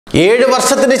7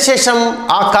 വർഷത്തിന് ശേഷം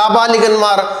ആ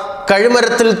കാപാലികന്മാർ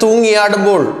കഴുമരത്തിൽ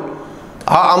തൂങ്ങിയാടുമ്പോൾ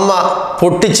ആ അമ്മ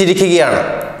പൊട്ടിച്ചിരിക്കുകയാണ്.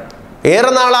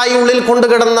 ഏറെ നാളായി ഉള്ളിൽ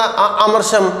കൊണ്ടുകിടന്ന ആ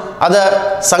അമർഷം അത്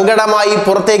സങ്കടമായി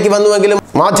പുറത്തേക്ക് വന്നുവെങ്കിലും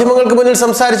മാധ്യമങ്ങൾക്ക് മുന്നിൽ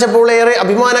സംസാരിച്ചപ്പോൾ ഏറെ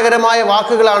അഭിമാനകരമായ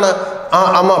വാക്കുകളാണ് ആ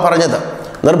അമ്മ പറഞ്ഞത്.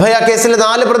 നിർഭയ കേസിലെ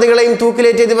 4 പ്രതികളെയും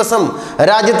തൂക്കിലേറ്റിയ ദിവസം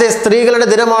രാജ്യത്തെ സ്ത്രീകളുടെ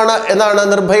ദിനമാണ് എന്നാണ്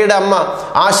നിർഭയയുടെ അമ്മ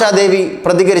ആശാദേവി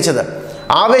പ്രതികരിച്ചത്.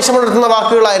 ആവേശമുണർത്തുന്ന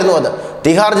വാക്കുകളായിരുന്നു അത്.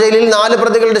 തിഹാർ ജയിലിൽ 4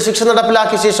 പ്രതികളുടെ ശിക്ഷ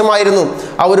നടപ്പിലാക്കിയ ശേഷമായിരുന്നു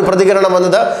ആ ഒരു പ്രതികരണം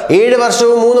വന്നത്. 7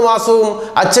 വർഷവും 3 മാസവും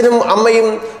അച്ഛനും അമ്മയും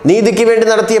നീതിക്ക് വേണ്ടി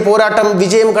നടത്തിയ പോരാട്ടം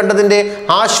വിജയം കണ്ടതിൻ്റെ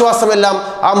ആശ്വാസമെല്ലാം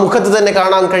ആ മുഖത്ത് തന്നെ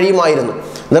കാണാൻ കഴിയുമായിരുന്നു.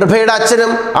 നിർഭയയുടെ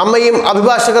അച്ഛനും അമ്മയും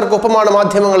അഭിഭാഷകർക്കൊപ്പമാണ്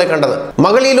മാധ്യമങ്ങളെ കണ്ടത്.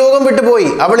 മകൾ ഈ ലോകം വിട്ടുപോയി,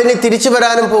 അവൾ ഇനി തിരിച്ചു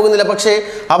വരാനും പോകുന്നില്ല. പക്ഷേ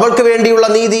അവൾക്ക് വേണ്ടിയുള്ള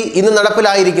നീതി ഇന്ന്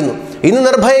നടപ്പിലായിരിക്കുന്നു. ഇന്ന്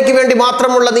നിർഭയയ്ക്ക് വേണ്ടി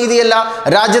മാത്രമുള്ള നീതിയല്ല,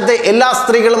 രാജ്യത്തെ എല്ലാ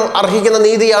സ്ത്രീകളും അർഹിക്കുന്ന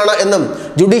നീതിയാണ് എന്നും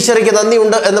ജുഡീഷ്യറിക്ക്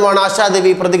നന്ദിയുണ്ട് എന്നുമാണ്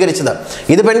ആശാദേവി പ്രതികരിച്ചത്.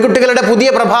 ഇത് പെൺകുട്ടികളുടെ പുതിയ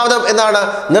പ്രഭാതം എന്നാണ്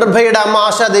നിർഭയയുടെ അമ്മ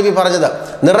ആശാദേവി പറഞ്ഞത്.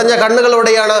 നിറഞ്ഞ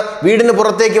കണ്ണുകളോടെയാണ് വീടിന്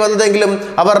പുറത്തേക്ക് വന്നതെങ്കിലും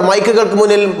അവർ മൈക്കുകൾക്ക്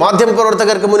മുന്നിൽ,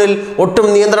 മാധ്യമപ്രവർത്തകർക്ക് മുന്നിൽ ഒട്ടും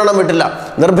നിയന്ത്രണം വിട്ടില്ല.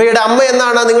 നിർഭയയുടെ അമ്മ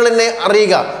എന്നാണ് നിങ്ങൾ എന്നെ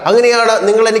അറിയുക, അങ്ങനെയാണ്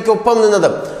നിങ്ങൾ എനിക്കൊപ്പം നിന്നത്.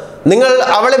 നിങ്ങൾ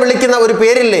അവളെ വിളിക്കുന്ന ഒരു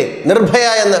പേരില്ലേ, നിർഭയ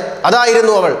എന്ന്,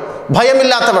 അതായിരുന്നു അവൾ.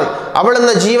 ഭയമില്ലാത്തവൾ. അവൾ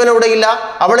എന്ന ജീവനോടെയില്ല,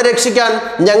 അവളെ രക്ഷിക്കാൻ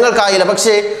ഞങ്ങൾക്കായില്ല.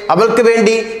 പക്ഷേ അവൾക്ക്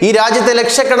വേണ്ടി, ഈ രാജ്യത്തെ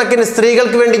ലക്ഷക്കണക്കിന്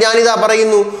സ്ത്രീകൾക്ക് വേണ്ടി ഞാനിതാ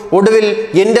പറയുന്നു, ഒടുവിൽ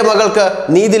എൻ്റെ മകൾക്ക്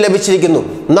നീതി ലഭിച്ചിരിക്കുന്നു.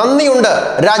 നന്ദിയുണ്ട്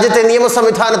രാജ്യത്തെ നിയമ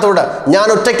സംവിധാനത്തോട്. ഞാൻ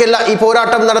ഒറ്റയ്ക്കല്ല ഈ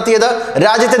പോരാട്ടം നടത്തിയത്,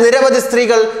 രാജ്യത്തെ നിരവധി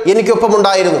സ്ത്രീകൾ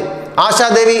എനിക്കൊപ്പമുണ്ടായിരുന്നു.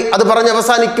 ആശാദേവി അത് പറഞ്ഞ്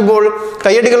അവസാനിക്കുമ്പോൾ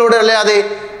കയ്യടികളോടെ അല്ലാതെ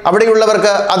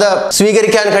അവിടെയുള്ളവർക്ക് അത്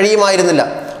സ്വീകരിക്കാൻ കഴിയുമായിരുന്നില്ല.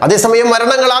 അതേസമയം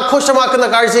മരണങ്ങൾ ആഘോഷമാക്കുന്ന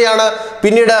കാഴ്ചയാണ്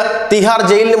പിന്നീട് തിഹാർ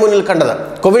ജയിലിന് മുന്നിൽ കണ്ടത്.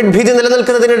 കോവിഡ് ഭീതി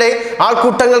നിലനിൽക്കുന്നതിനിടെ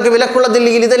ആൾക്കൂട്ടങ്ങൾക്ക് വിലക്കുള്ള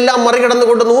ദില്ലിയിൽ ഇതെല്ലാം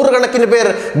മറികടന്നുകൊണ്ട് 100 കണക്കിന് പേർ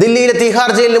ദില്ലിയിലെ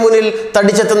തിഹാർ ജയിലിന് മുന്നിൽ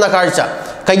തടിച്ചെത്തുന്ന കാഴ്ച.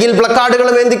 കയ്യിൽ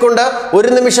പ്ലക്കാർഡുകളും ഏന്തിക്കൊണ്ട് ഒരു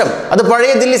നിമിഷം അത്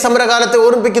പഴയ ദില്ലി സമരകാലത്തെ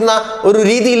ഓർമ്മിപ്പിക്കുന്ന ഒരു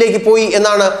രീതിയിലേക്ക് പോയി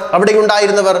എന്നാണ് അവിടെ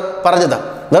ഉണ്ടായിരുന്നവർ പറഞ്ഞത്.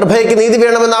 നിർഭയയ്ക്ക് നീതി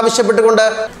വേണമെന്ന് ആവശ്യപ്പെട്ടുകൊണ്ട്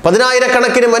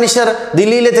 10,000 മനുഷ്യർ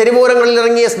ദില്ലിയിലെ തെരുവോരങ്ങളിൽ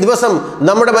ഇറങ്ങിയ ദിവസം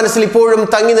നമ്മുടെ മനസ്സിൽ ഇപ്പോഴും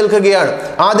തങ്ങി നിൽക്കുകയാണ്.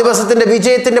 ആ ദിവസത്തിന്റെ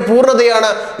വിജയത്തിന്റെ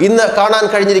പൂർണ്ണതയാണ് ഇന്ന് കാണാൻ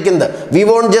കഴിഞ്ഞിരിക്കുന്നത്. വി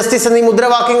വോണ്ട് ജസ്റ്റിസ് എന്നീ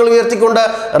മുദ്രാവാക്യങ്ങൾ ഉയർത്തിക്കൊണ്ട്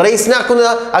റെയ്സ്നാക്കുന്ന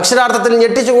അക്ഷരാർത്ഥത്തിൽ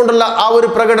ഞെട്ടിച്ചുകൊണ്ടുള്ള ആ ഒരു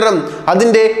പ്രകടനം,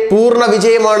 അതിന്റെ പൂർണ്ണ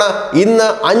വിജയമാണ് ഇന്ന്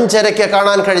 5:30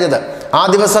 കാണാൻ കഴിഞ്ഞത്. ആ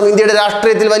ദിവസം ഇന്ത്യയുടെ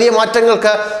രാഷ്ട്രീയത്തിൽ വലിയ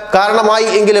മാറ്റങ്ങൾക്ക് കാരണമായി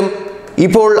എങ്കിലും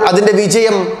ഇപ്പോൾ അതിന്റെ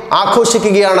വിജയം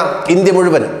ആഘോഷിക്കുകയാണ് ഇന്ത്യ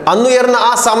മുഴുവൻ. അന്നുയർന്ന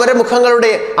ആ സമരമുഖങ്ങളുടെ,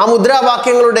 ആ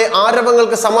മുദ്രാവാക്യങ്ങളുടെ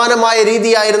ആരവങ്ങൾക്ക് സമാനമായ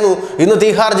രീതിയായിരുന്നു ഇന്ന്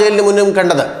തിഹാർ ജയിലിന് മുന്നും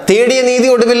കണ്ടത്. തേടിയ നീതി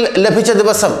ഒടുവിൽ ലഭിച്ച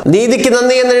ദിവസം. നീതിക്ക്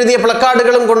നന്ദി എന്നെഴുതിയ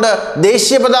പ്ലക്കാർഡുകളും കൊണ്ട്,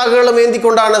 ദേശീയ പതാകകളും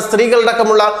ഏന്തിക്കൊണ്ടാണ്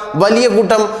സ്ത്രീകളടക്കമുള്ള വലിയ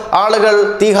കൂട്ടം ആളുകൾ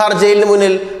തിഹാർ ജയിലിന്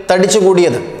മുന്നിൽ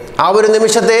തടിച്ചുകൂടിയത്. ആ ഒരു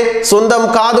നിമിഷത്തെ സ്വന്തം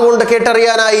കാതുകൊണ്ട്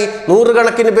കേട്ടറിയാനായി 100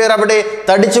 കണക്കിന് പേർ അവിടെ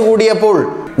തടിച്ചുകൂടിയപ്പോൾ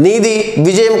നീതി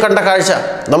വിജയം കണ്ട കാഴ്ച,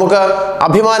 നമുക്ക്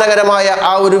അഭിമാനകരമായ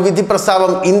ആ ഒരു വിധി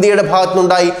പ്രസ്താവം ഇന്ത്യയുടെ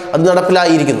ഭാഗത്തുനിന്നുണ്ടായി, അത്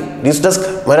നടപ്പിലായിരിക്കുന്നു. ന്യൂസ് ഡെസ്ക്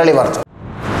മലയാളി വാർത്ത.